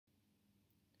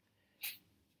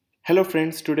Hello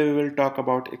friends, today we will talk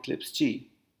about Eclipse Che.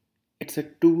 It's a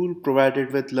tool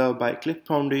provided with love by Eclipse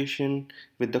Foundation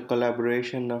with the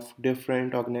collaboration of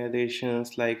different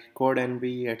organizations like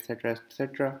Codenvy, etc.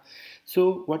 etc.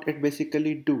 So what it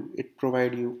basically do, it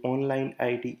provide you online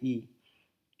IDE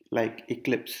like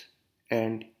Eclipse,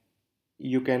 and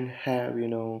you can have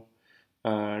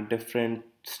different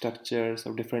structures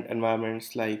of different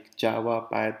environments like Java,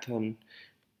 Python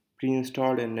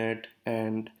pre-installed in it,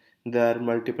 and there are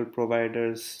multiple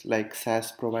providers like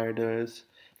SaaS providers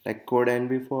like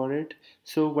CodeEnvy for it.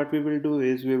 So what we will do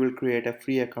is we will create a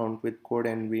free account with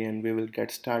CodeEnvy and we will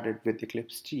get started with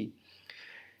Eclipse Che.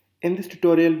 In this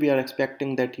tutorial we are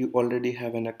expecting that you already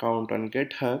have an account on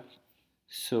GitHub.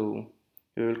 So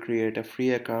we will create a free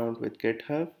account with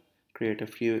GitHub, create a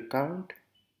free account.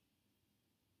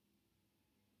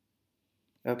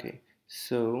 Okay,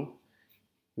 so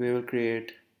we will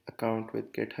create account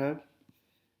with GitHub.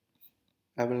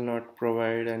 I will not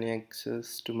provide any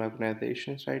access to my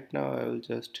organizations right now. I will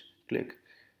just click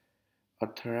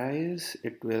authorize.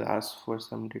 It will ask for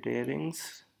some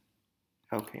detailings.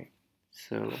 Okay,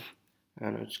 so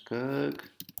Anuj Garg,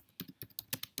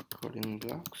 coding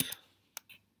blocks,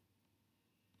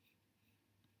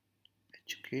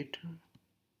 educator,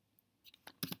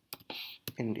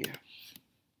 India.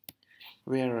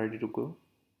 We are ready to go.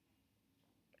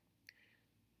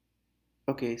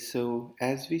 Okay, so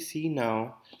as we see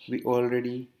now, we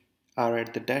already are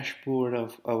at the dashboard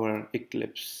of our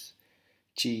Eclipse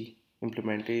Che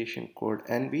implementation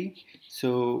CodeEnvy.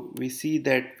 So we see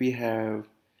that we have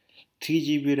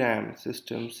 3 GB RAM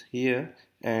systems here,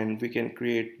 and we can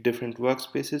create different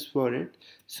workspaces for it.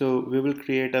 So we will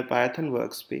create a Python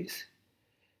workspace.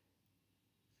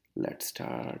 Let's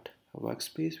start a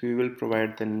workspace. We will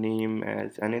provide the name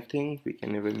as anything. We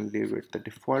can even leave it the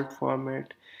default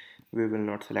format. We will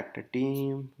not select a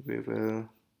team. We will,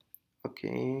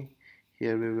 okay,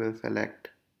 here we will select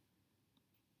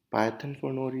Python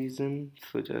for no reason.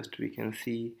 So just we can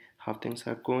see how things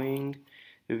are going.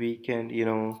 We can,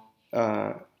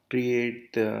 uh,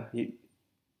 create the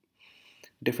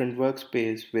different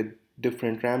workspace with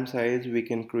different RAM size. We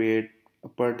can create a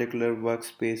particular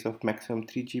workspace of maximum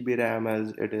 3 GB RAM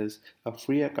as it is a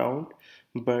free account,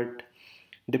 but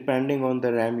depending on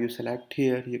the RAM you select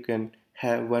here, you can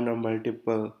have one or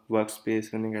multiple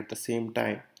workspace running at the same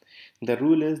time. The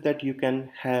rule is that you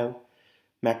can have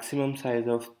maximum size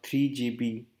of 3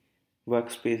 GB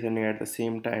workspace running at the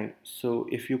same time. So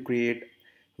if you create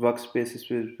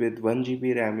workspaces with 1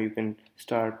 GB RAM, you can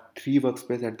start 3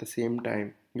 workspaces at the same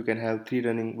time. You can have 3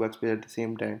 running workspaces at the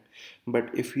same time. But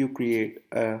if you create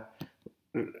a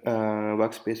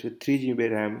workspace with 3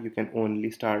 GB RAM, you can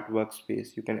only start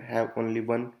workspace. You can have only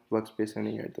one workspace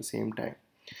running at the same time.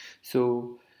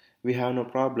 So we have no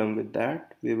problem with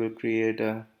that. We will create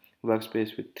a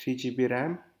workspace with 3 GB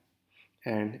RAM,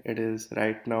 and it is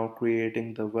right now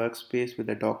creating the workspace with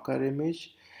a Docker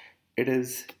image. It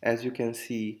is, as you can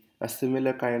see, a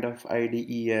similar kind of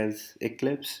IDE as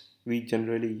Eclipse we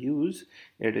generally use.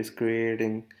 It is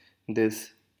creating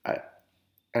this uh,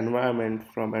 environment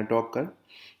from a Docker,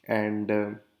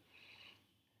 and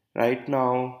right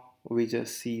now we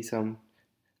just see some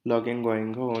logging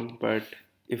going on. But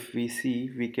if we see,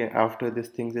 we can, after this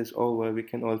things is over, we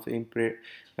can also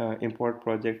import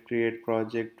project, create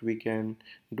project, we can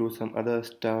do some other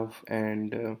stuff,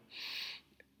 and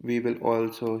we will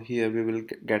also, here we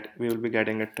will be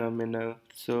getting a terminal.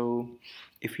 So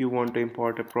if you want to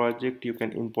import a project, you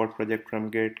can import project from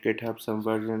github, some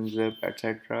version, zip,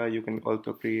 etc. You can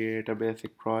also create a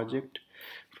basic project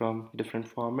from different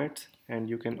formats, and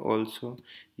you can also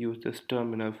use this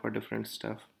terminal for different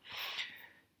stuff.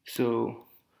 So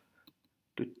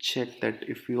to check that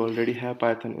if we already have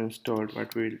Python installed,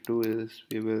 what we'll do is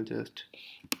we will just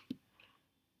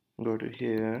go to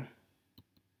here,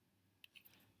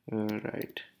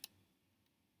 write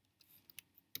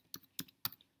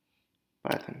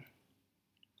Python.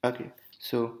 Okay,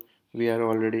 so we are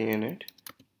already in it.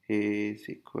 A is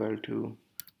equal to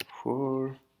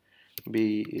 4,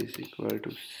 B is equal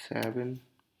to 7,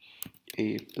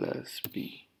 A plus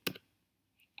B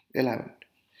 11.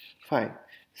 Fine.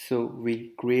 So we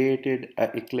created a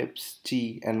Eclipse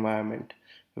Che environment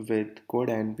with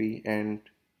CodeEnvy, and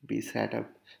we set up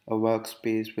a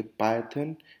workspace with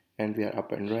Python, and we are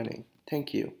up and running.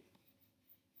 Thank you.